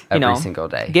 Yes. You Every know, single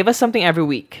day. Give us something every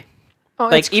week. Oh,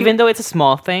 Like it's cute. even though it's a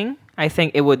small thing, I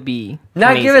think it would be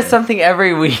Not amazing. give us something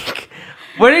every week.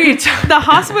 What are you talking? The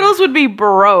hospitals would be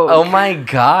broke. Oh my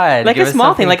god! Like Give a us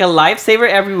small thing, something- like a lifesaver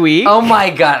every week. Oh my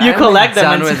god! You I'm collect them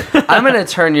done and- with- I'm gonna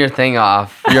turn your thing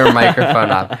off. Your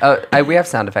microphone off. Oh, we have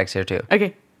sound effects here too.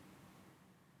 Okay.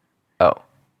 Oh.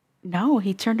 No,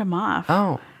 he turned them off.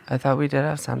 Oh. I thought we did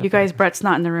have sound You effects. guys, Brett's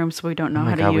not in the room, so we don't know Oh how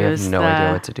my to god, we use have no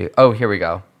idea what to do. Oh, here we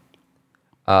go.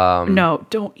 No,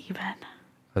 don't even.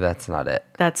 Oh, that's not it.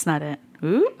 That's not it.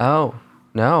 Ooh. Oh,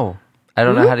 no. I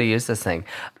don't know how to use this thing.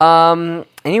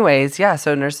 Anyways, yeah,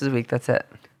 so Nurses Week, that's it.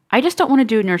 I just don't want to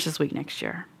do Nurses Week next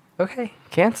year. Okay,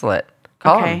 cancel it.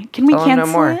 Call Okay. 'em. Can we Tell 'em no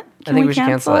cancel more. it? I think we should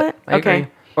cancel it. I Okay.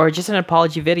 agree. Or just an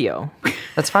apology video.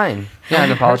 That's fine. Yeah,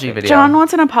 an apology video. John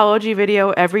wants an apology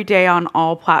video every day on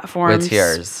all platforms. What's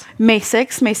yours? May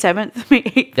 6th, May 7th, May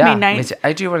 8th, Yeah, May 9th.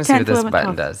 I do want to see what 10th, this 11th,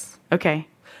 button 12th. does. Okay.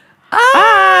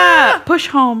 Ah! Push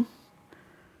home.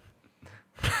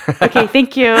 Okay,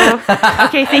 thank you.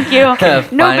 Okay, thank you. No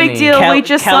Funny. big deal. We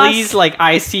just Kelly's lost. like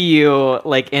ICU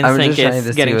like instinct just trying to is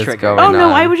see getting what's triggered. going Oh no,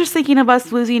 on. I was just thinking of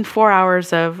us losing 4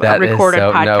 hours of That is recorded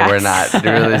so, podcast. no, we're not.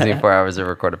 We're losing 4 hours of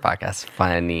recorded podcast.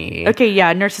 Funny. Okay,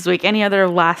 yeah, Nurses Week. Any other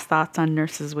last thoughts on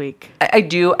Nurses Week? I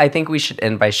do. I think we should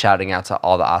end by shouting out to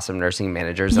all the awesome nursing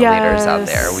managers and leaders out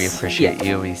there. We Yes. appreciate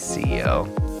you. We see you.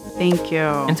 Thank you.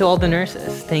 And to all the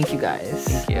nurses, thank you guys.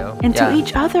 Thank you. And Yeah. to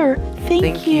each other, thank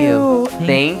Thank you. you.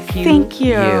 Thank you. Thank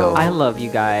you. I love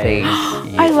you guys.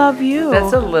 Thank you. I love you.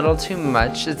 That's a little too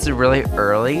much. It's really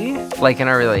early, like in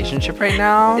our relationship right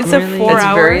now. It's Really? a 4 It's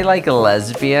hour. very like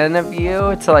lesbian of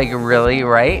you to like really,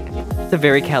 right? It's a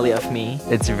very Kelly of me.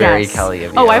 It's very Yes. Kelly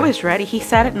of you. Oh, I was ready. He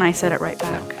said it and I said it right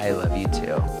back. I love you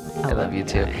too. I love you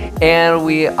too. And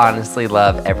we honestly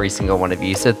love every single one of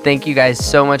you. So thank you guys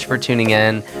so much for tuning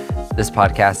in. This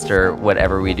podcast or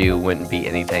whatever we do wouldn't be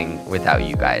anything without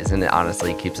you guys. And it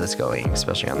honestly keeps us going,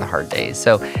 especially on the hard days.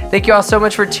 So thank you all so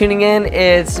much for tuning in.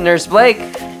 It's Nurse Blake.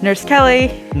 Nurse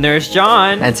Kelly. Nurse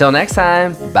John. Until next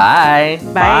time, bye.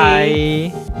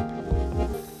 Bye. Bye.